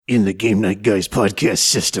In the Game Night Guys podcast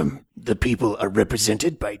system, the people are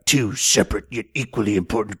represented by two separate yet equally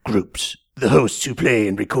important groups. The hosts who play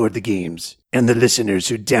and record the games, and the listeners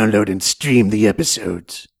who download and stream the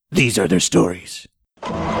episodes. These are their stories.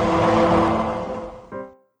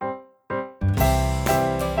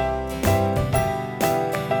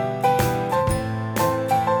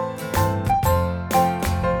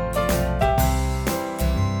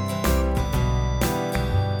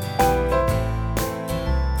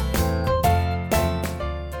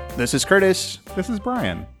 This is Curtis. This is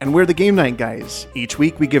Brian. And we're the Game Night Guys. Each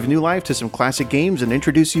week we give new life to some classic games and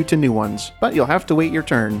introduce you to new ones. But you'll have to wait your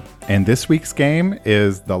turn. And this week's game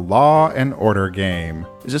is the Law and Order game.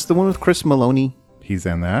 Is this the one with Chris Maloney? He's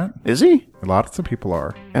in that. Is he? Lots of people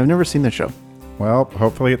are. I've never seen the show. Well,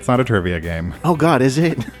 hopefully it's not a trivia game. Oh God, is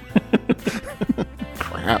it?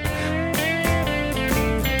 Crap.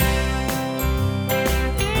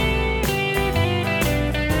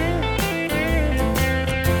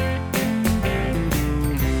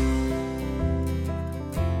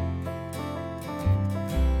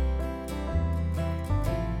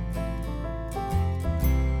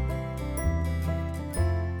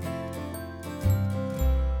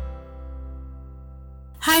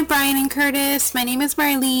 Hi, Brian and Curtis. My name is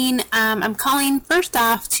Marlene. I'm calling first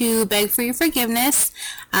off to beg for your forgiveness.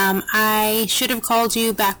 I should have called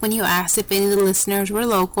you back when you asked if any of the listeners were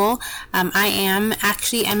local.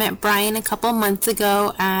 I met Brian a couple months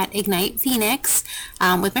ago at Ignite Phoenix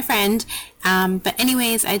with my friend. But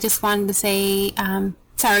anyways, I just wanted to say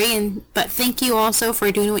sorry, but thank you also for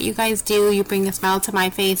doing what you guys do. You bring a smile to my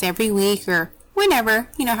face every week or whenever,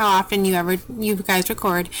 you know how often you guys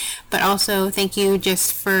record, but also thank you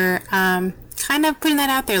just for kind of putting that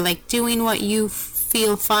out there, like doing what you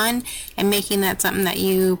feel fun and making that something that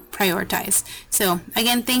you prioritize. So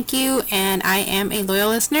again, thank you, and I am a loyal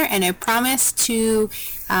listener, and I promise to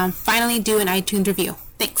finally do an iTunes review.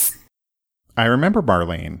 Thanks. I remember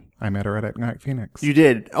Marlene. I met her at Ignite Phoenix. You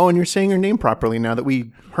did. Oh, and you're saying her name properly now that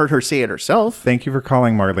we heard her say it herself. Thank you for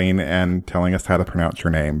calling Marlene and telling us how to pronounce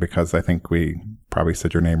your name, because I think we probably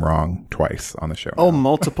said your name wrong twice on the show. Oh,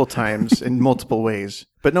 multiple times in multiple ways.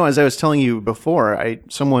 But no, as I was telling you before, a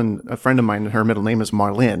friend of mine, her middle name is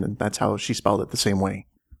Marlene, and that's how she spelled it the same way.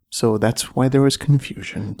 So that's why there was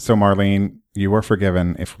confusion. So Marlene, you are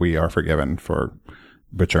forgiven if we are forgiven for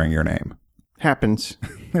butchering your name. Happens.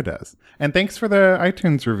 It does. And thanks for the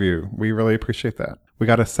iTunes review. We really appreciate that. We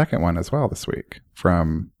got a second one as well this week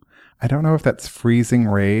from, I don't know if that's Freezing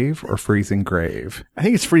Rave or Freezing Grave. I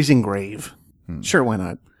think it's Freezing Grave. Sure, why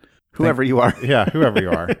not? Whoever you are. Yeah, whoever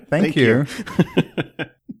you are. Thank you.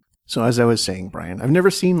 So as I was saying, Brian, I've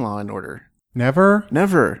never seen Law and Order. Never?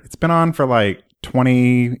 Never. It's been on for like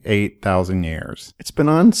 28,000 years. It's been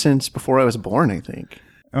on since before I was born, I think.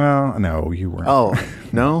 Well, no, you weren't. Oh,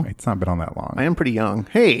 no? It's not been on that long. I am pretty young.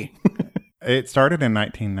 Hey. It started in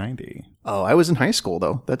 1990. Oh, I was in high school,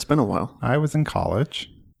 though. That's been a while. I was in college,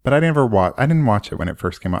 but I didn't watch it when it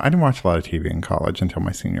first came out. I didn't watch a lot of TV in college until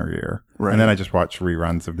my senior year. Right. And then I just watched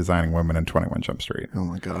reruns of Designing Women and 21 Jump Street. Oh,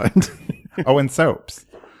 my God. Oh, and soaps.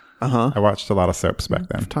 Uh-huh. I watched a lot of soaps back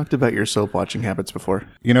then. I've talked about your soap watching habits before.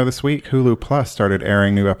 You know, this week, Hulu Plus started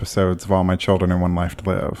airing new episodes of All My Children and One Life to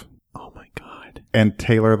Live. Oh, my God. And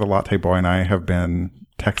Taylor, the latte boy, and I have been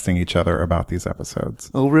texting each other about these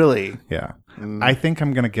episodes. Oh, really? Yeah. I think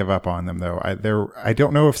I'm going to give up on them, though. I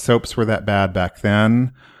don't know if soaps were that bad back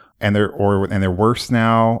then, and they're worse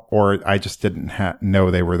now, or I just didn't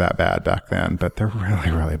know they were that bad back then. But they're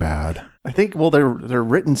really, really bad. I think. Well, they're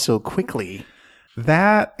written so quickly.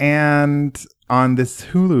 That, and on this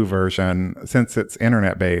Hulu version, since it's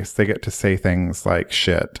internet based, they get to say things like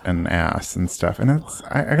shit and ass and stuff. And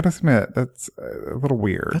I gotta admit, that's a little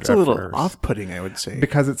weird. That's a little off-putting, I would say.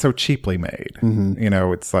 Because it's so cheaply made. Mm-hmm. You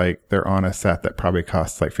know, it's like they're on a set that probably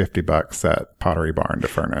costs like $50 at Pottery Barn to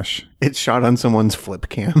furnish. It's shot on someone's flip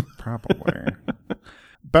cam. Probably.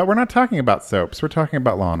 But we're not talking about soaps. We're talking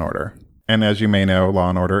about Law and Order. And as you may know, Law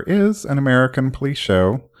and Order is an American police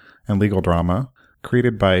show and legal drama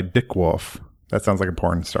created by Dick Wolf. That sounds like a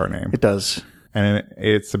porn star name. It does. And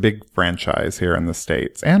it's a big franchise here in the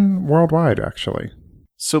States and worldwide, actually.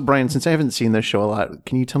 So, Brian, since I haven't seen this show a lot,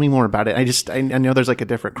 can you tell me more about it? I know there's like a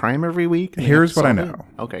different crime every week. Here's what I know.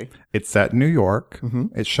 Okay. It's set in New York. Mm-hmm.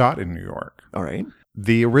 It's shot in New York. All right.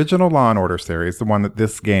 The original Law and Order series, the one that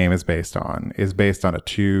this game is based on a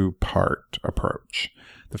two-part approach.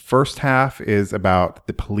 The first half is about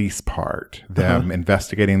the police part, them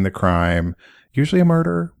investigating the crime, usually a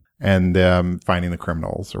murder, and them finding the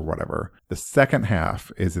criminals or whatever. The second half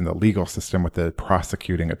is in the legal system with the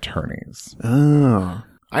prosecuting attorneys. Oh.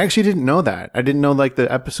 I actually didn't know that. I didn't know like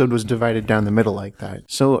the episode was divided down the middle like that.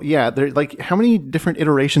 So yeah, there like how many different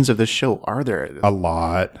iterations of this show are there? A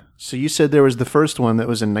lot. So you said there was the first one that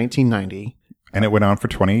was in 1990. And it went on for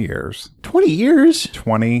 20 years. 20 years?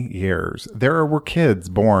 20 years. There were kids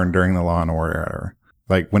born during the Law and Order era.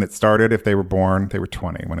 Like when it started, if they were born, they were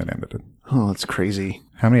 20 when it ended. Oh, that's crazy.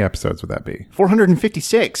 How many episodes would that be?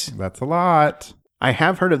 456. That's a lot. I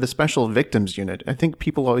have heard of the Special Victims Unit. I think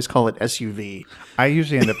people always call it SUV. I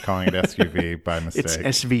usually end up calling it SUV by mistake. It's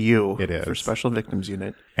SVU. It is. For Special Victims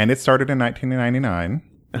Unit. And it started in 1999.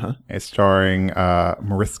 It's starring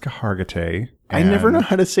Mariska Hargitay. I never know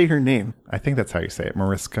how to say her name. I think that's how you say it.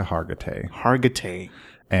 Mariska Hargitay. Hargitay.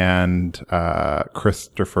 And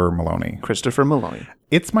Christopher Maloney. Christopher Maloney.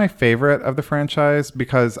 It's my favorite of the franchise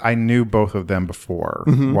because I knew both of them before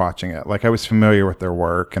watching it. Like I was familiar with their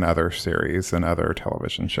work and other series and other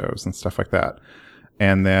television shows and stuff like that.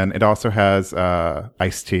 And then it also has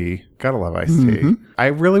Ice-T. Gotta love Ice-T. I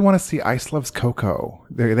really want to see Ice Loves Coco.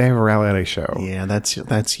 They have a reality show. Yeah, that's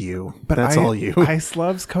you. But that's all you. Ice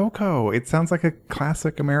Loves Coco. It sounds like a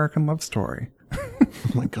classic American love story. Oh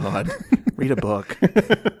my God. Read a book.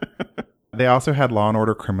 They also had Law and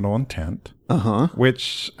Order Criminal Intent.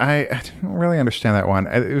 Which I didn't really understand that one.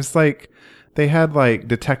 It was like they had like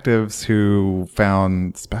detectives who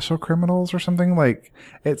found special criminals or something. Like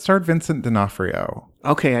it starred Vincent D'Onofrio.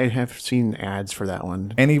 Okay, I have seen ads for that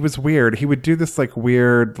one. And he was weird. He would do this like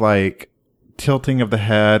weird like tilting of the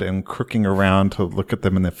head and crooking around to look at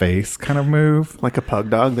them in the face kind of move. Like a pug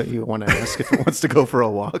dog that you want to ask if it wants to go for a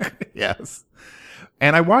walk. Yes.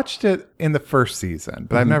 And I watched it in the first season,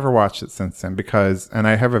 but I've never watched it since then and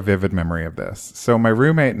I have a vivid memory of this. So my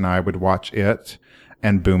roommate and I would watch it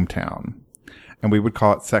and Boomtown, and we would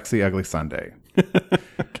call it Sexy Ugly Sunday.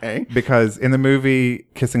 Okay. Because in the movie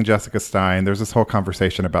Kissing Jessica Stein, there's this whole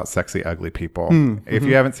conversation about sexy ugly people. If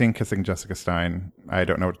you haven't seen Kissing Jessica Stein, I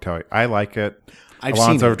don't know what to tell you. I like it.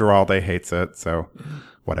 Alonzo Duralde hates it, so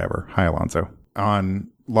whatever. Hi, Alonzo. On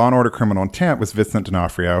Law and Order Criminal Intent was Vincent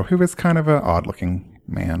D'Onofrio, who was kind of an odd-looking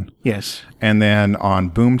man. Yes. And then on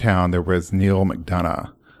Boomtown, there was Neil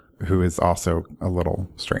McDonough, who is also a little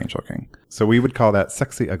strange looking. So we would call that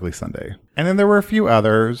Sexy Ugly Sunday. And then there were a few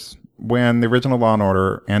others. When the original Law and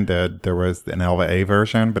Order ended, there was an Elva A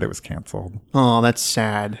version, but it was canceled. Oh, that's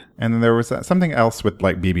sad. And then there was something else with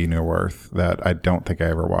like BB Newirth that I don't think I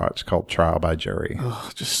ever watched called Trial by Jury. Oh,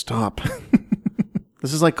 just stop.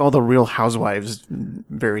 This is like all the Real Housewives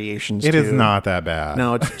variations. It is not that bad.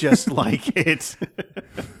 No, it's just like it.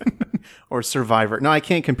 Or Survivor. No, I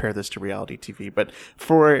can't compare this to reality TV, but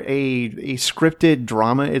for a scripted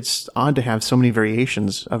drama, it's odd to have so many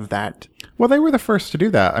variations of that. Well, they were the first to do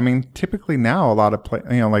that. I mean, typically now a lot of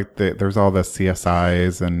there's all the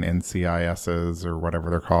CSIs and NCISs or whatever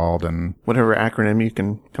they're called, and whatever acronym you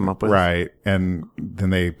can come up with. Right, and then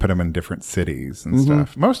they put them in different cities and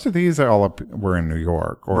stuff. Most of these were in New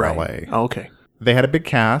York or LA. Oh, okay. They had a big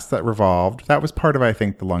cast that revolved. That was part of, I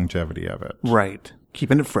think, the longevity of it. Right.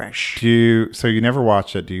 Keeping it fresh. So you never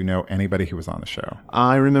watched it. Do you know anybody who was on the show?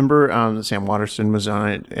 I remember Sam Waterston was on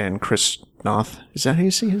it, and Chris Noth. Is that how you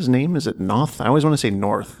say his name? Is it Noth? I always want to say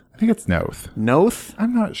North. I think it's Noth. Noth?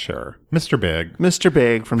 I'm not sure. Mr. Big. Mr.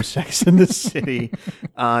 Big from Sex and the City.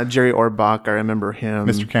 Jerry Orbach, I remember him.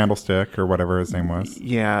 Mr. Candlestick or whatever his name was.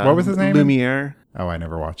 Yeah. What was his name? Lumiere. Oh, I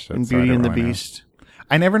never watched it. And Beauty and the Beast.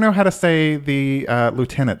 I never know how to say the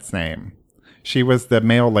lieutenant's name. She was the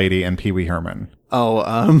male lady in Pee Wee Herman. Oh,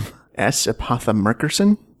 S. Epatha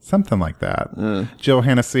Merkerson? Something like that. Jill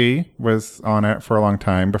Hennessy was on it for a long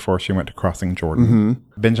time before she went to Crossing Jordan.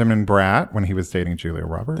 Benjamin Bratt, when he was dating Julia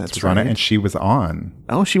Roberts, was on it, and she was on.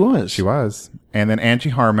 Oh, she was? She was. And then Angie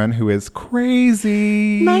Harmon, who is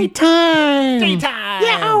crazy. Nighttime! Daytime!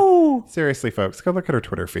 Yow! Seriously, folks, go look at her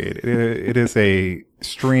Twitter feed. It is a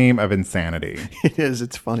stream of insanity. It is.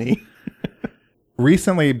 It's funny.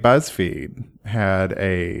 Recently, BuzzFeed had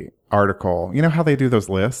a article. You know how they do those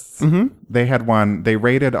lists? They had one. They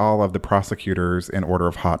rated all of the prosecutors in order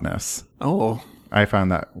of hotness. Oh, I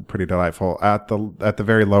found that pretty delightful. At the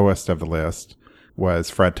very lowest of the list was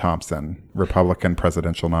Fred Thompson, Republican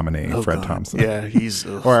presidential nominee. Fred Thompson. Yeah, he's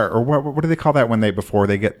or what do they call that when before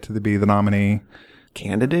they get to be the nominee?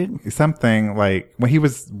 Candidate? Something like when he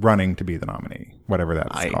was running to be the nominee, whatever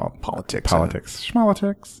that's called. Politics.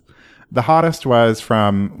 Schmalitics. The hottest was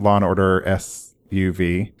from Law and Order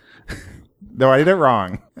SUV. No, I did it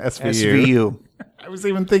wrong. SVU. I was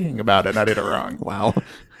even thinking about it and I did it wrong. Wow.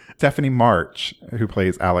 Stephanie March, who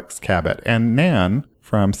plays Alex Cabot, and Nan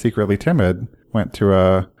from Secretly Timid went to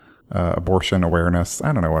a abortion awareness,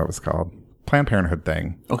 I don't know what it was called, Planned Parenthood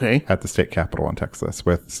thing Okay. at the state capitol in Texas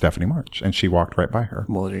with Stephanie March, and she walked right by her.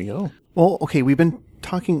 Well, there you go. Well, okay, we've been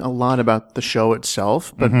talking a lot about the show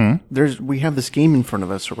itself, but we have this game in front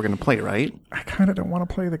of us that we're going to play, right? I kind of don't want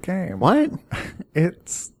to play the game. What?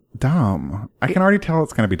 It's dumb. I can already tell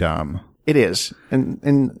it's going to be dumb. It is.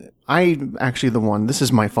 And I actually the one, this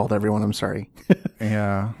is my fault, everyone. I'm sorry.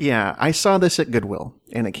 Yeah. Yeah, I saw this at Goodwill,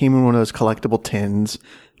 and it came in one of those collectible tins.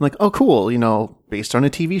 I'm like, oh, cool, based on a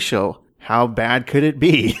TV show. How bad could it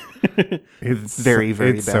be? It's very,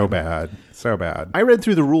 very it's bad. so bad. So bad. I read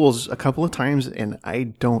through the rules a couple of times, and I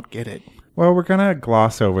don't get it. Well, we're going to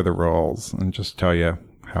gloss over the rules and just tell you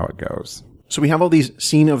how it goes. So we have all these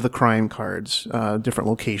scene of the crime cards, different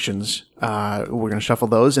locations. We're going to shuffle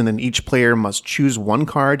those, and then each player must choose one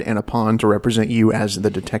card and a pawn to represent you as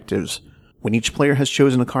the detectives. When each player has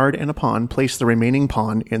chosen a card and a pawn, place the remaining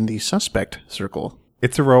pawn in the suspect circle.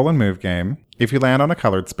 It's a roll and move game. If you land on a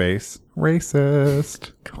colored space,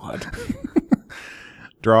 racist. God.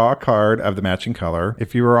 Draw a card of the matching color.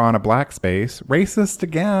 If you were on a black space, racist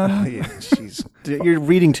again. Yeah, jeez. You're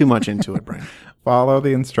reading too much into it, Brian. Follow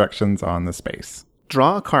the instructions on the space.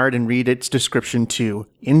 Draw a card and read its description to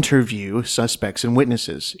interview suspects and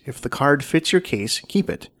witnesses. If the card fits your case, keep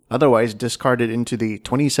it. Otherwise, discard it into the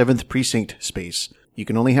 27th precinct space. You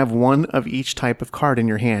can only have one of each type of card in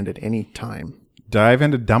your hand at any time. Dive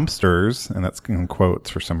into dumpsters, and that's in quotes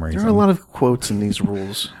for some reason. There are a lot of quotes in these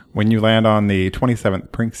rules. When you land on the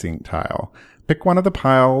 27th precinct tile, pick one of the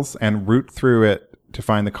piles and root through it to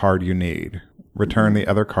find the card you need. Return the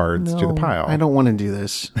other cards to the pile. I don't want to do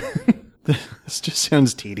this. This just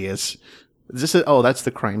sounds tedious. Is this that's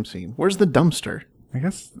the crime scene. Where's the dumpster? I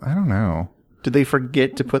guess, I don't know. Did they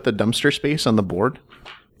forget to put the dumpster space on the board?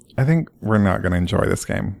 I think we're not going to enjoy this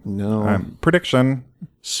game. No. Prediction.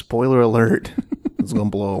 Spoiler alert. It's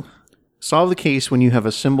going to blow. Solve the case when you have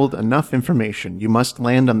assembled enough information. You must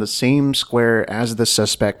land on the same square as the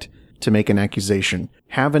suspect to make an accusation.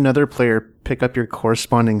 Have another player pick up your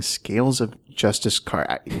corresponding scales of justice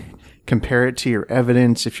card. Compare it to your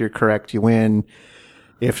evidence. If you're correct, you win.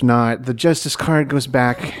 If not, the justice card goes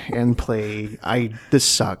back and play. This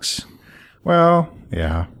sucks. Well,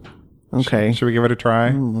 yeah. Okay. Should we give it a try?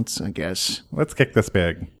 I guess. Let's kick this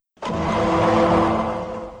big.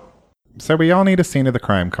 So we all need a scene of the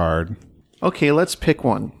crime card. Okay, let's pick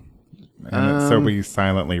one. And so we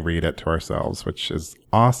silently read it to ourselves, which is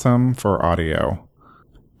awesome for audio.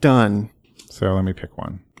 Done. So let me pick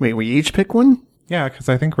one. Wait, we each pick one? Yeah, because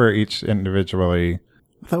I think we're each individually...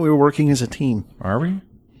 I thought we were working as a team. Are we?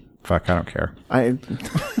 Fuck, I don't care.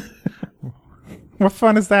 What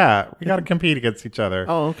fun is that? We got to compete against each other.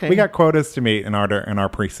 Oh, okay. We got quotas to meet in our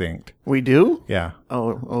precinct. We do? Yeah.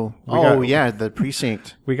 Yeah, the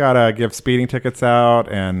precinct. We got to give speeding tickets out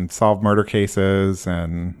and solve murder cases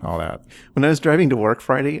and all that. When I was driving to work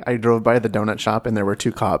Friday, I drove by the donut shop and there were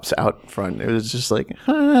two cops out front. It was just like,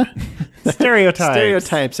 Stereotypes.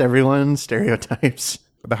 Stereotypes, everyone. Stereotypes.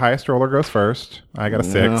 The highest roller goes first. I got a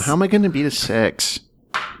 6. How am I going to beat a 6?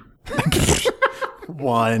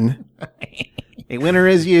 1. A winner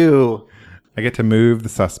is you. I get to move the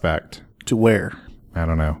suspect. To where? I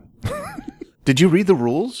don't know. Did you read the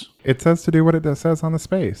rules? It says to do what it says on the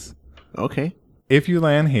space. Okay. If you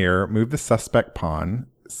land here, move the suspect pawn.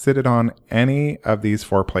 Sit it on any of these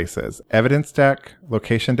 4 places. Evidence deck,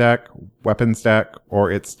 location deck, weapons deck,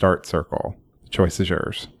 or its start circle. The choice is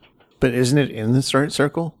yours. But isn't it in the start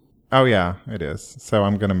circle? Oh, yeah, it is. So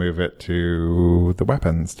I'm going to move it to the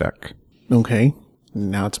weapons deck. Okay.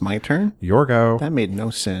 Now it's my turn? Your go. That made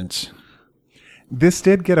no sense. This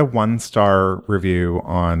did get a 1-star review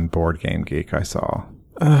on Board Game Geek, I saw.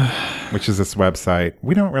 Which is this website.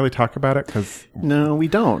 We don't really talk about it because... No, we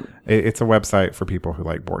don't. It's a website for people who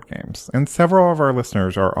like board games. And several of our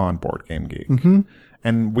listeners are on Board Game Geek. Mm-hmm.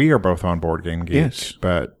 And we are both on Board Game Geek. Yes.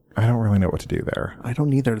 But I don't really know what to do there. I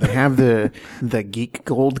don't either. They have the Geek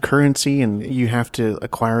Gold currency and you have to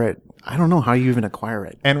acquire it. I don't know how you even acquire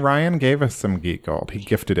it. And Ryan gave us some Geek Gold. He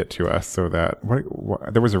gifted it to us so that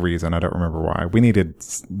there was a reason. I don't remember why. We needed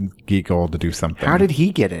Geek Gold to do something. How did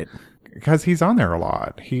he get it? Because he's on there a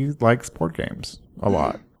lot. He likes board games a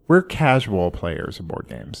lot. We're casual players of board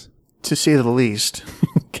games. To say the least.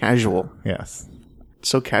 Casual. Yes.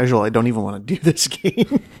 So casual, I don't even want to do this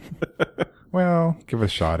game. Well, give it a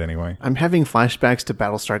shot anyway. I'm having flashbacks to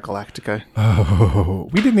Battlestar Galactica. Oh,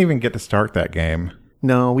 we didn't even get to start that game.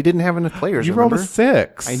 No, we didn't have enough players. You remember? rolled a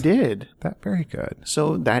 6. I did. That very good.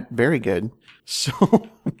 So very good. So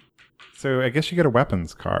I guess you get a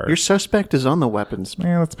weapons card. your suspect is on the weapons.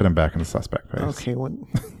 Yeah, let's put him back in the suspect phase. Okay, what?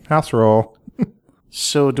 House roll.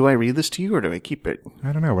 So do I read this to you or do I keep it?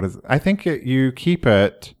 I don't know. What is it? I think you keep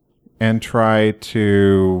it and try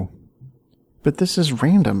to... But this is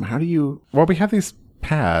random. How do you... Well, we have these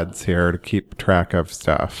pads here to keep track of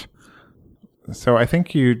stuff. So I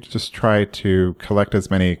think you just try to collect as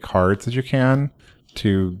many cards as you can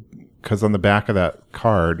because on the back of that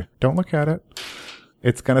card, don't look at it.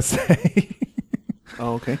 It's going to say...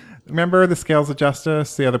 Oh, okay. Remember the scales of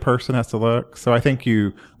justice? The other person has to look. So I think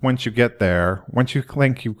once you get there, once you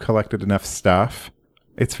think you've collected enough stuff,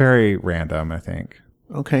 it's very random, I think.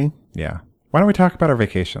 Okay. Yeah. Why don't we talk about our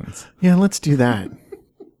vacations? Yeah, let's do that.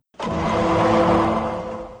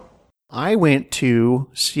 I went to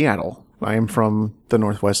Seattle. I am from the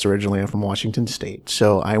Northwest originally. I'm from Washington State.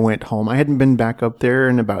 So I went home. I hadn't been back up there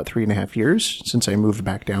in about 3.5 years since I moved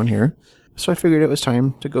back down here. So I figured it was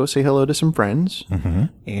time to go say hello to some friends. Mm-hmm.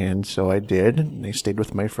 And so I did. And I stayed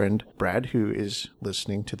with my friend Brad, who is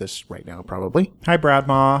listening to this right now probably. Hi,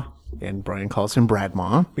 Bradma. And Brian calls him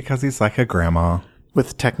Bradma. Because he's like a grandma.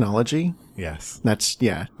 With technology. Yes. That's,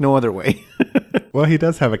 no other way. Well, he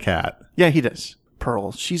does have a cat. Yeah, he does.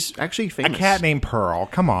 Pearl. She's actually famous. A cat named Pearl.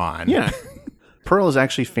 Come on. Yeah. Pearl is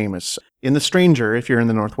actually famous. In The Stranger, if you're in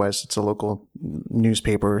the Northwest, it's a local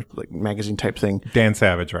newspaper, like magazine type thing. Dan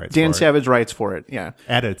Savage writes Dan Savage writes for it, yeah.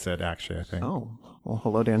 Edits it, actually, I think. Oh, well,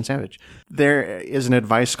 hello, Dan Savage. There is an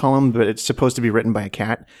advice column, but it's supposed to be written by a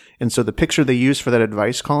cat. And so the picture they use for that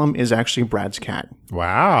advice column is actually Brad's cat.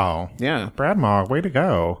 Wow. Yeah. Bradma, way to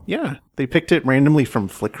go. Yeah. They picked it randomly from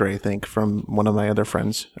Flickr, I think, from one of my other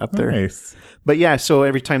friends up there. Nice. But yeah, so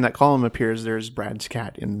every time that column appears, there's Brad's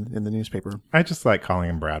cat in the newspaper. I just like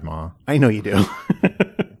calling him Bradma. I know you do.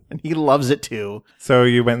 And he loves it too. So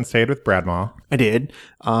you went and stayed with Bradma. I did.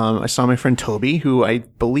 I saw my friend Toby, who I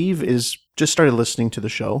believe is just started listening to the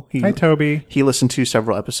show. Hi, Toby. He listened to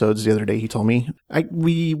several episodes the other day, he told me.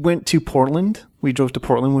 We went to Portland. We drove to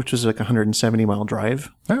Portland, which was like a 170-mile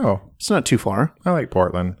drive. Oh. It's not too far. I like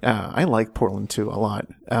Portland. I like Portland too a lot.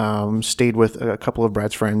 Stayed with a couple of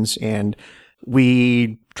Brad's friends, and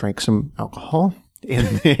we drank some alcohol. And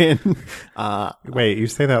then, wait, you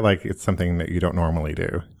say that like it's something that you don't normally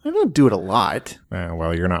do. I don't do it a lot.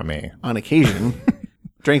 Well, you're not me. On occasion.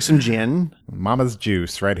 Drank some gin. Mama's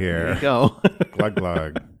juice right here. There you go. Glug,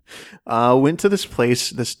 glug. Went to this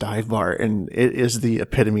place, this dive bar, and it is the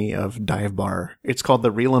epitome of dive bar. It's called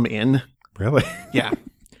the Realum Inn. Really? Yeah.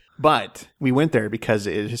 But we went there because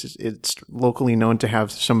it's locally known to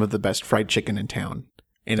have some of the best fried chicken in town.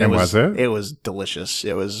 And was it? It was delicious.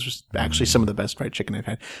 It was actually some of the best fried chicken I've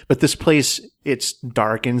had. But this place, it's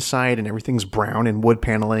dark inside and everything's brown and wood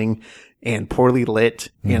paneling and poorly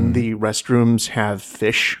lit. And the restrooms have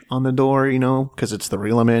fish on the door, because it's the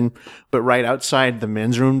Realum Inn. But right outside the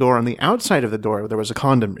men's room door, on the outside of the door, there was a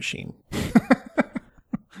condom machine.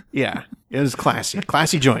 Yeah. It was classy.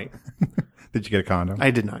 Classy joint. Did you get a condom?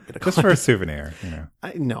 I did not get a condom. Just for a souvenir,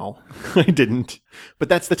 No, I didn't. But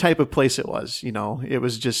that's the type of place it was, It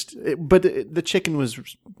was just, but the chicken was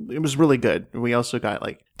really good. We also got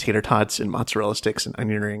like tater tots and mozzarella sticks and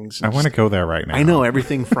onion rings. I want to go there right now. I know,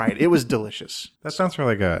 everything fried. It was delicious. That sounds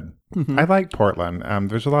really good. I like Portland.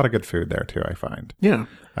 There's a lot of good food there too, I find. Yeah.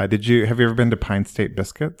 Have you ever been to Pine State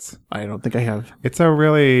Biscuits? I don't think I have. It's a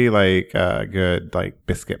really good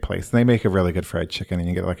biscuit place. And they make a really good fried chicken, and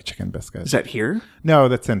you get like a chicken biscuit. Is that here? No,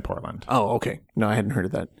 that's in Portland. Oh, okay. No, I hadn't heard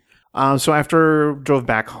of that. So after drove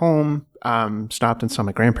back home, stopped and saw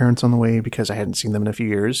my grandparents on the way because I hadn't seen them in a few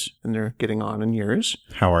years, and they're getting on in years.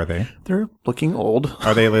 How are they? They're looking old.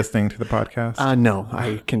 Are they listening to the podcast? No,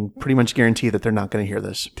 I can pretty much guarantee that they're not going to hear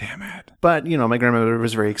this. Damn it. But, my grandmother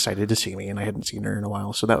was very excited to see me, and I hadn't seen her in a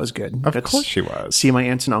while, so that was good. Of course she was. See my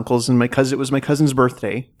aunts and uncles, and it was my cousin's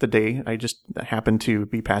birthday, the day I just happened to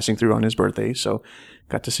be passing through on his birthday, so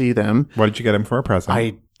got to see them. What did you get him for a present?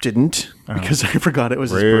 I didn't, because I forgot it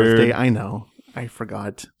was his birthday. I know. I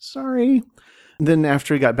forgot. Sorry. Then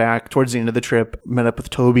after we got back, towards the end of the trip, met up with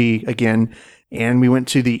Toby again, and we went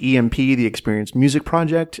to the EMP, the Experience Music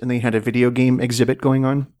Project, and they had a video game exhibit going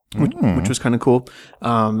on, which was kind of cool.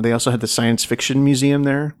 They also had the Science Fiction Museum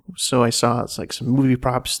there, so I saw like some movie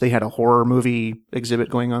props. They had a horror movie exhibit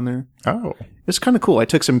going on there. Oh. It's kind of cool. I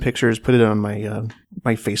took some pictures, put it on my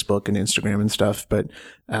my Facebook and Instagram and stuff. But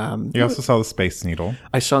you also saw the Space Needle.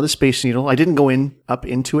 I saw the Space Needle. I didn't go up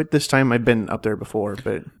into it this time. I've been up there before,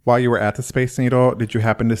 but while you were at the Space Needle, did you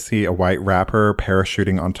happen to see a white rapper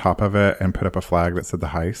parachuting on top of it and put up a flag that said the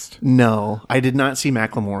heist? No, I did not see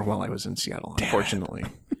Macklemore while I was in Seattle. Unfortunately,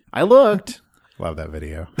 I looked. Love that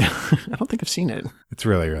video. I don't think I've seen it. It's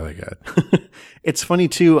really, really good. It's funny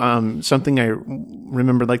too. Something I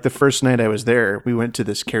remember, like the first night I was there, we went to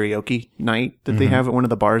this karaoke night that they have at one of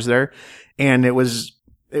the bars there, and it was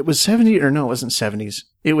It was 70s, or no, it wasn't 70s.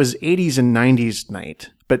 It was 80s and 90s night.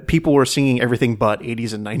 But people were singing everything but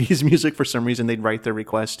 80s and 90s music for some reason. They'd write their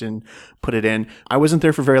request and put it in. I wasn't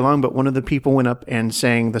there for very long, but one of the people went up and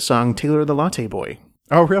sang the song Taylor the Latte Boy.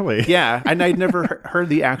 Oh, really? Yeah, and I'd never heard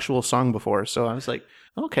the actual song before, so I was like,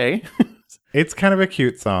 okay. It's kind of a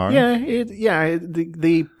cute song. Yeah,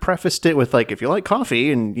 they prefaced it with like, if you like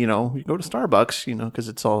coffee and, you go to Starbucks, because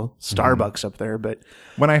it's all Starbucks up there. But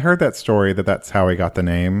When I heard that story that's how he got the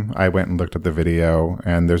name, I went and looked at the video,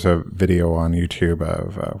 and there's a video on YouTube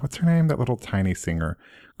of, what's her name? That little tiny singer,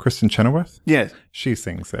 Kristen Chenoweth? yeah, She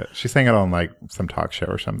sings it. She sang it on like some talk show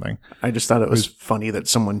or something. I just thought it was funny that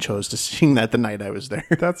someone chose to sing that the night I was there.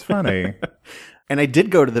 That's funny. And I did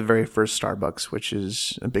go to the very first Starbucks, which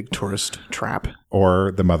is a big tourist trap.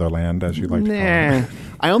 Or the motherland, as you like to call it.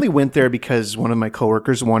 I only went there because one of my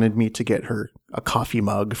coworkers wanted me to get her a coffee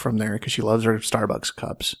mug from there because she loves her Starbucks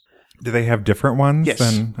cups. Do they have different ones Yes.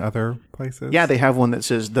 than other places? Yeah, they have one that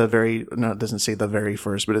says it doesn't say the very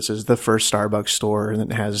first, but it says the first Starbucks store,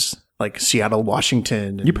 and it has like Seattle,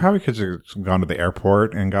 Washington. And, You probably could have gone to the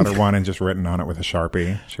airport and got her one and just written on it with a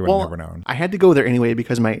Sharpie. She would have never known. I had to go there anyway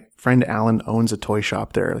because my friend Alan owns a toy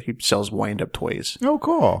shop there. He sells wind-up toys. Oh,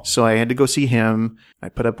 cool. So I had to go see him. I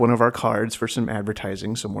put up one of our cards for some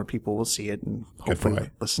advertising so more people will see it and hopefully boy.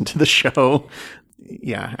 listen to the show.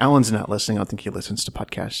 Yeah, Alan's not listening. I don't think he listens to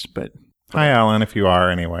podcasts, but Hi, Alan, if you are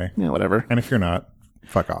anyway. yeah, whatever. And if you're not,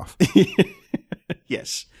 fuck off.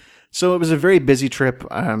 Yes. So it was a very busy trip.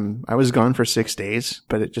 I was gone for 6 days,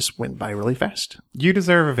 but it just went by really fast. You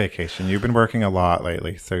deserve a vacation. You've been working a lot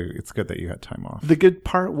lately, so it's good that you had time off. The good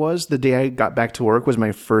part was the day I got back to work was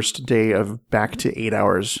my first day of back to 8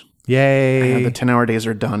 hours. Yay. The 10-hour days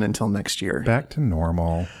are done until next year. Back to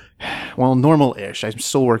normal. Well, normal-ish. I'm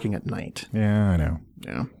still working at night. Yeah, I know.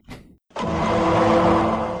 Yeah.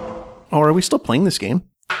 Oh, are we still playing this game?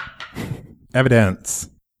 Evidence.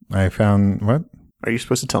 I found what? Are you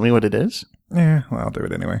supposed to tell me what it is? Yeah, well, I'll do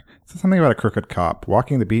it anyway. It says something about a crooked cop.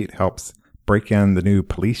 Walking the beat helps break in the new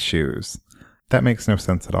police shoes. That makes no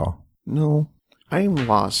sense at all. No. I'm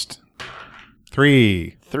lost.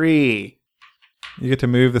 3. 3. You get to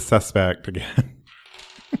move the suspect again.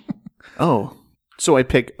 Oh. So I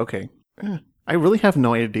pick... Okay. I really have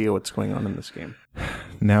no idea what's going on in this game.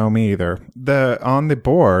 No, me either. On the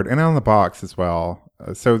board and on the box as well.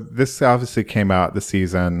 So this obviously came out the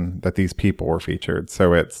season that these people were featured.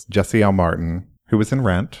 So it's Jesse L. Martin, who was in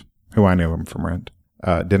Rent, who I knew him from Rent.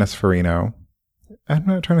 Dennis Farina. I'm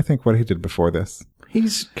not trying to think what he did before this.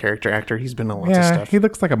 He's a character actor. He's been in lots of stuff. He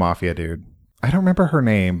looks like a mafia dude. I don't remember her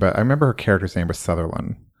name, but I remember her character's name was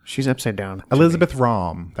Sutherland. She's upside down. Elizabeth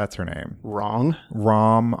Rom, that's her name. Wrong?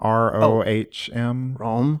 Rom, R-O-H-M.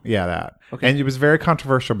 Rom? Yeah, that. Okay. And it was very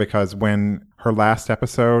controversial because when her last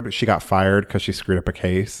episode, she got fired because she screwed up a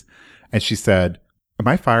case. And she said, am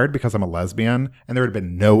I fired because I'm a lesbian? And there had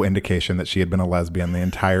been no indication that she had been a lesbian the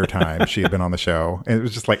entire time she had been on the show. And it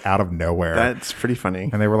was just like out of nowhere. That's pretty funny.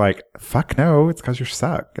 And they were like, fuck no, it's because you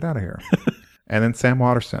suck. Get out of here. And then Sam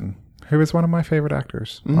Waterston, who is one of my favorite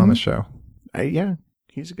actors on the show. Yeah,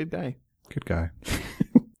 he's a good guy. Good guy.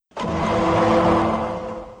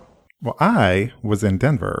 Well, I was in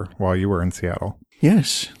Denver while you were in Seattle.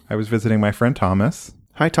 Yes. I was visiting my friend Thomas.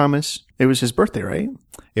 Hi, Thomas. It was his birthday, right?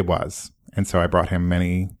 It was. And so I brought him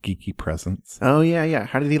many geeky presents. Oh, yeah.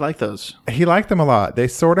 How did he like those? He liked them a lot. They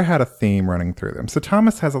sort of had a theme running through them. So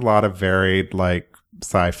Thomas has a lot of varied, like,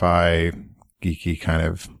 sci-fi, geeky kind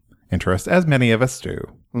of interests, as many of us do.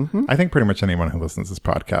 Mm-hmm. I think pretty much anyone who listens to this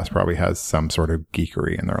podcast probably has some sort of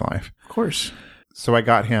geekery in their life. Of course. So I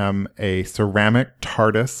got him a ceramic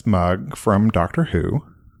TARDIS mug from Doctor Who.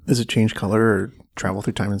 Does it change color or travel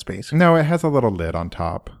through time and space? No, it has a little lid on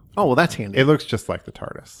top. Oh, well, that's handy. It looks just like the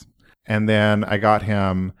TARDIS. And then I got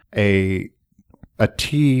him a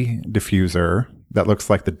tea diffuser that looks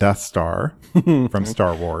like the Death Star from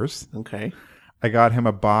Star Wars. Okay. I got him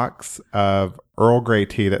a box of Earl Grey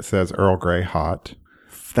tea that says Earl Grey Hot.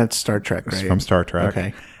 That's Star Trek, right? From Star Trek.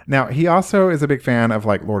 Okay. Now, he also is a big fan of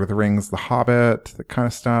like Lord of the Rings, The Hobbit, that kind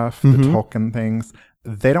of stuff, the Tolkien things.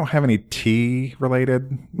 They don't have any tea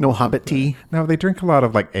related. No Hobbit tea? No, they drink a lot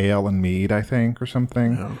of like ale and mead, I think, or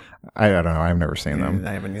something. Oh. I don't know. I've never seen them.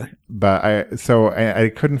 I haven't either. But I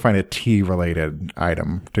couldn't find a tea related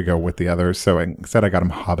item to go with the others. So instead I got him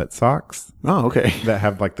Hobbit socks Oh, okay. that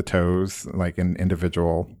have like the toes, like an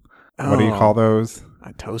individual. What do you call those?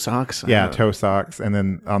 Toe socks? Yeah, toe socks. And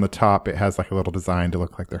then on the top, it has like a little design to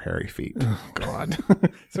look like their hairy feet. Oh, God.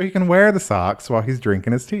 So he can wear the socks while he's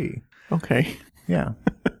drinking his tea. Okay. Yeah.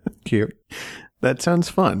 Cute. That sounds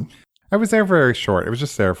fun. I was there very short. It was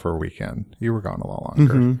just there for a weekend. You were gone a lot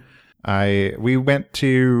longer. We went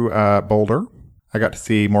to Boulder. I got to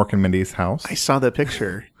see Mork and Mindy's house. I saw that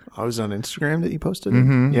picture. I was on Instagram that you posted.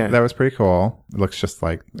 Yeah, that was pretty cool. It looks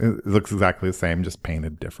it looks exactly the same, just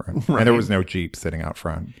painted different. Right. And there was no Jeep sitting out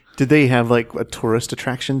front. Did they have like a tourist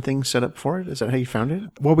attraction thing set up for it? Is that how you found it?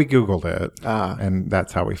 Well, we Googled it, and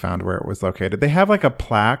that's how we found where it was located. They have like a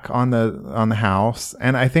plaque on the house,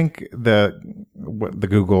 and I think the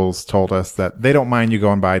Googles told us that they don't mind you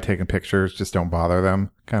going by taking pictures, just don't bother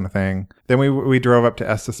them, kind of thing. Then we drove up to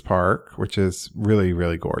Estes Park, which is really,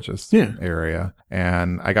 really gorgeous area,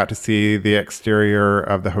 and I got to see the exterior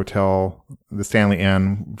of the hotel, the Stanley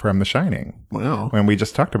Inn from The Shining. Wow! When we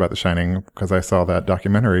just talked about The Shining, because I saw that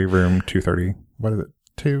documentary, Room 230. What is it?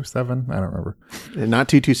 27? I don't remember. Not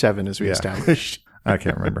 227, as we established. I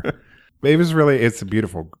can't remember. But it's a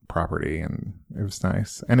beautiful property, and it was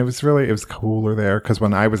nice. And it was cooler there, because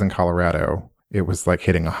when I was in Colorado, it was like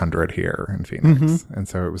hitting 100 here in Phoenix. And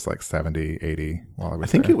so it was like 70, 80 while I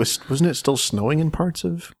was there. Wasn't it still snowing in parts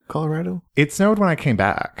of Colorado? It snowed when I came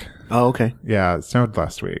back. Oh, okay. Yeah, it snowed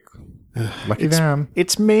last week. Lucky them.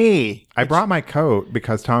 It's May. I brought my coat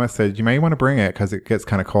because Thomas said, you may want to bring it because it gets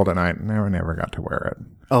kind of cold at night. And I never got to wear it.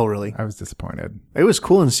 Oh, really? I was disappointed. It was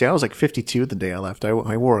cool in Seattle. It was like 52 the day I left. I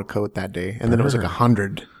wore a coat that day. And then it was like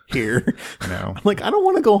 100 here. No. I'm like, I don't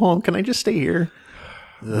want to go home. Can I just stay here?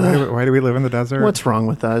 Why do we live in the desert? What's wrong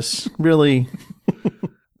with us? Really?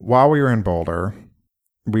 While we were in Boulder,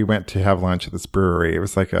 we went to have lunch at this brewery. It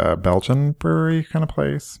was like a Belgian brewery kind of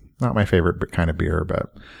place. Not my favorite kind of beer,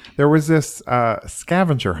 but there was this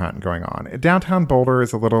scavenger hunt going on. Downtown Boulder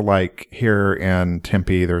is a little like here in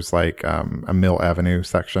Tempe. There's like a Mill Avenue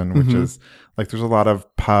section, which is like there's a lot of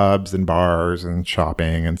pubs and bars and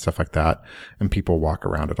shopping and stuff like that. And people walk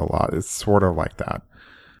around it a lot. It's sort of like that.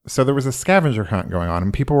 So there was a scavenger hunt going on,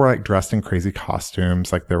 and people were like dressed in crazy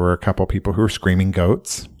costumes. Like there were a couple people who were screaming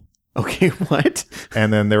goats. Okay, what?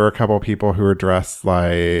 And then there were a couple of people who were dressed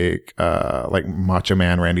like Macho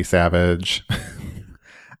Man Randy Savage.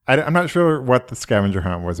 I'm not sure what the scavenger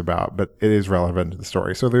hunt was about, but it is relevant to the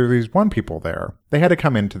story. So there were these one people there. They had to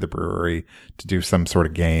come into the brewery to do some sort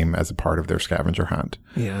of game as a part of their scavenger hunt.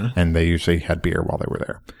 Yeah. And they usually had beer while they were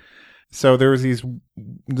there. So there was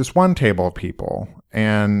this one table of people,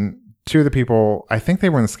 and two of the people, I think they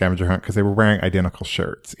were in the scavenger hunt because they were wearing identical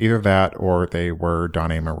shirts. Either that or they were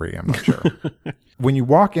Donna Marie. I'm not sure. When you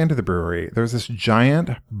walk into the brewery, there's this giant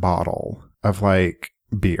bottle of like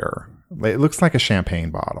beer. It looks like a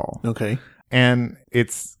champagne bottle. Okay. And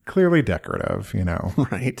it's clearly decorative,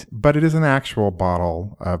 Right. But it is an actual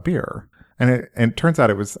bottle of beer. And it turns out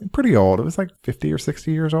it was pretty old. It was like 50 or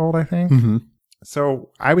 60 years old, I think. Mm-hmm. So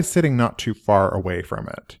I was sitting not too far away from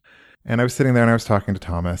it. And I was sitting there and I was talking to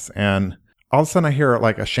Thomas, and all of a sudden I hear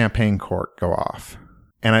like a champagne cork go off.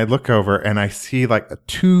 And I look over and I see like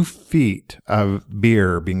 2 feet of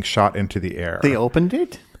beer being shot into the air. They opened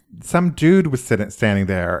it? Some dude was standing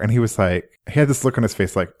there, and he was like, he had this look on his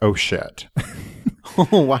face like, oh shit.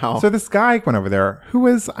 Oh, wow. So this guy went over there who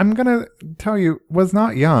was, I'm going to tell you, was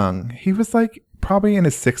not young. He was like probably in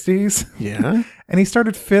his 60s. Yeah. And he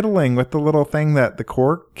started fiddling with the little thing that the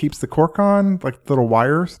cork keeps the cork on, like the little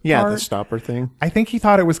wires. Yeah, part. the stopper thing. I think he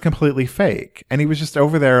thought it was completely fake, and he was just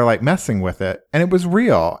over there like messing with it, and it was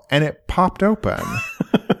real, and it popped open.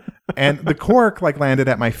 And the cork like landed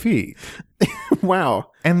at my feet.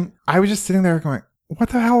 Wow. And I was just sitting there going, what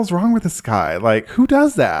the hell is wrong with this guy? Like, who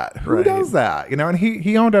does that? Who does that? And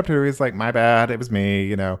he owned up to it. He was like, my bad. It was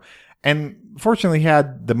me, And fortunately, he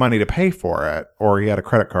had the money to pay for it, or he had a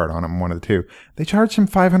credit card on him, one of the two. They charged him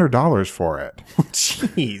 $500 for it.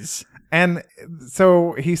 Jeez. And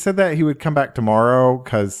so he said that he would come back tomorrow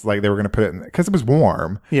because like they were going to put it in, because it was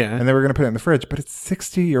warm. Yeah. And they were going to put it in the fridge, but it's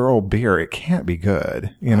 60-year-old beer. It can't be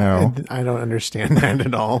good, I don't understand that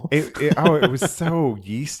at all. It was so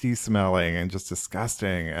yeasty smelling and just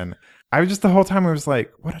disgusting. And I was just the whole time I was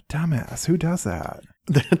like, what a dumbass. Who does that?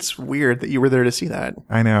 That's weird that you were there to see that.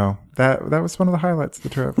 I know. That was one of the highlights of the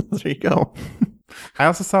trip. There you go. I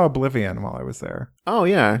also saw Oblivion while I was there. Oh,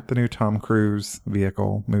 yeah. The new Tom Cruise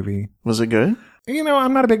vehicle movie. Was it good?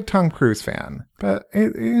 I'm not a big Tom Cruise fan, but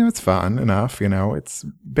it's fun enough. It's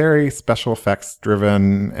very special effects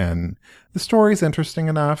driven, and the story's interesting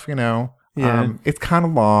enough. Yeah. It's kind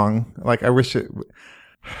of long. Like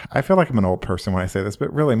I feel like I'm an old person when I say this,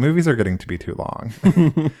 but really, movies are getting to be too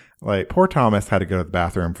long. Like, poor Thomas had to go to the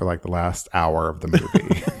bathroom for like the last hour of the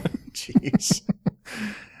movie. Jeez.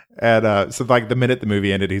 And so like the minute the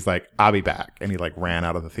movie ended, he's like, I'll be back. And he like ran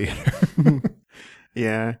out of the theater.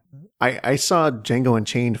 Yeah. I saw Django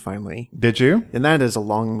Unchained finally. Did you? And that is a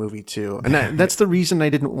long movie too. And that's the reason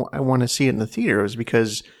I want to see it in the theater, was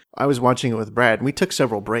because I was watching it with Brad, and we took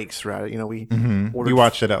several breaks throughout it. You know, we ordered. You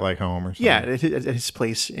watched it at like home or something? Yeah, at his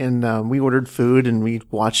place, and we ordered food, and we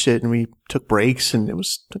watched it, and we took breaks, and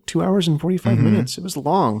took 2 hours and 45 minutes. It was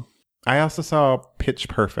long. I also saw Pitch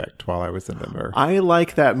Perfect while I was in Denver. I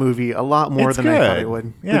like that movie a lot more than I thought I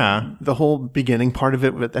would. Yeah. The whole beginning part of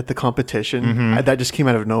it at the competition, that just came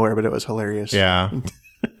out of nowhere, but it was hilarious. Yeah.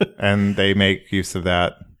 And they make use of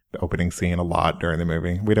that opening scene a lot during the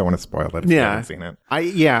movie. We don't want to spoil it if you haven't seen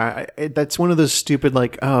it. That's one of those stupid,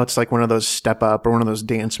 like, oh, it's like one of those Step Up or one of those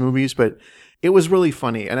dance movies, but it was really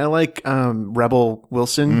funny. And I like Rebel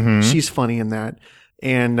Wilson. She's funny in that.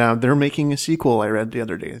 And they're making a sequel, I read the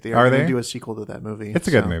other day. They are going to do a sequel to that movie. It's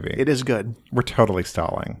a good movie. It is good. We're totally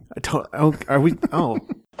stalling. Are we? Oh.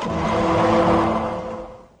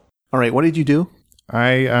 All right, what did you do?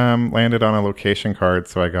 I landed on a location card,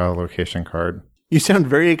 so I got a location card. You sound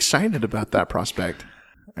very excited about that prospect.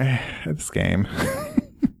 This game.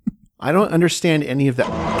 I don't understand any of that.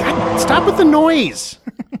 God, stop with the noise.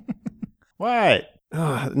 What?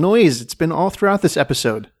 Noise. It's been all throughout this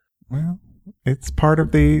episode. Well, it's part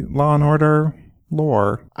of the Law and Order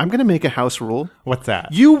lore. I'm going to make a house rule. What's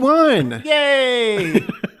that? You won. Yay! I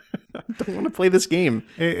don't want to play this game.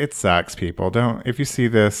 It sucks, people. If you see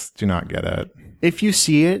this, do not get it. If you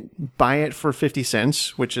see it, buy it for 50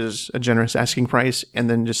 cents, which is a generous asking price, and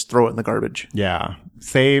then just throw it in the garbage. Yeah.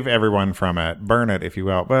 Save everyone from it. Burn it, if you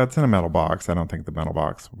will. But it's in a metal box. I don't think the metal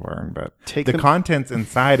box will burn, but the contents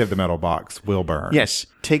inside of the metal box will burn. Yes.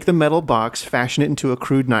 Take the metal box, fashion it into a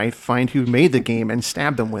crude knife, find who made the game, and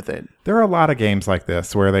stab them with it. There are a lot of games like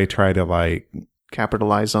this where they try to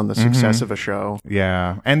capitalize on the success of a show.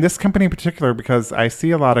 Yeah. And this company in particular, because I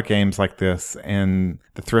see a lot of games like this in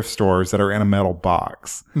the thrift stores that are in a metal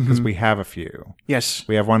box, because we have a few. Yes.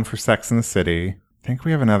 We have one for Sex and the City. I think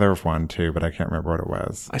we have another one too, but I can't remember what it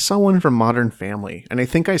was. I saw one for Modern Family, and I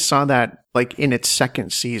think I saw that in its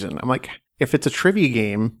second season. I'm like, if it's a trivia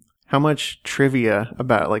game, how much trivia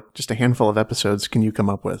about just a handful of episodes can you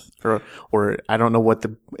come up with? Or I don't know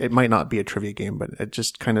it might not be a trivia game, but it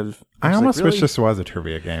just kind of. I almost wish this was a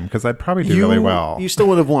trivia game because I'd probably do really well. You still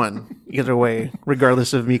would have won either way,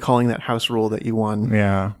 regardless of me calling that house rule that you won.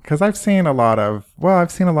 Yeah, because I've seen a lot of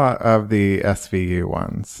the SVU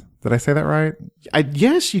ones. Did I say that right?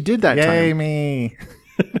 Yes, you did that time. Yay, me.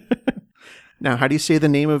 Now, how do you say the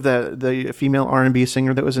name of the female R&B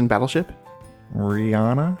singer that was in Battleship?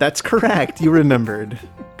 Rihanna? That's correct. You remembered.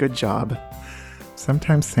 Good job.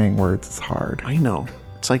 Sometimes saying words is hard. I know.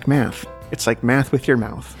 It's like math. It's like math with your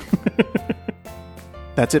mouth.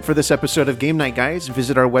 That's it for this episode of Game Night Guys.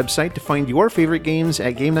 Visit our website to find your favorite games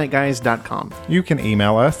at GameNightGuys.com. You can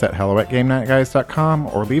email us at hello@GameNightGuys.com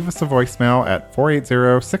or leave us a voicemail at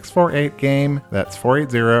 480-648-GAME. That's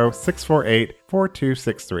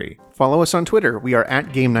 480-648-4263. Follow us on Twitter. We are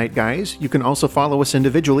at Game Night Guys. You can also follow us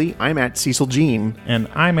individually. I'm at Cecil Jean. And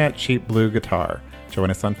I'm at Cheap Blue Guitar. Join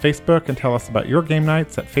us on Facebook and tell us about your game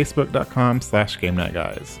nights at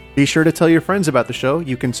facebook.com/GameNightGuys. Be sure to tell your friends about the show.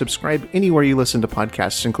 You can subscribe anywhere you listen to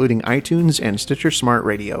podcasts, including iTunes and Stitcher Smart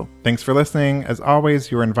Radio. Thanks for listening. As always,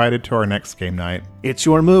 you're invited to our next game night. It's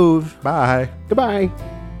your move. Bye. Goodbye.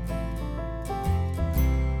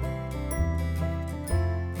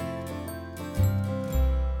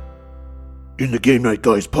 In the Game Night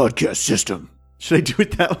Guys podcast system. Should I do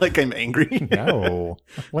it that like I'm angry? No.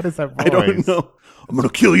 What is that voice? I don't know. I'm going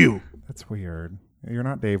to kill you. That's weird. You're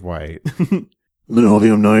not Dave White.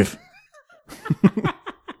 Linoleum knife.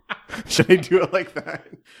 Should I do it like that?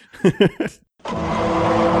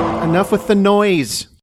 Enough with the noise.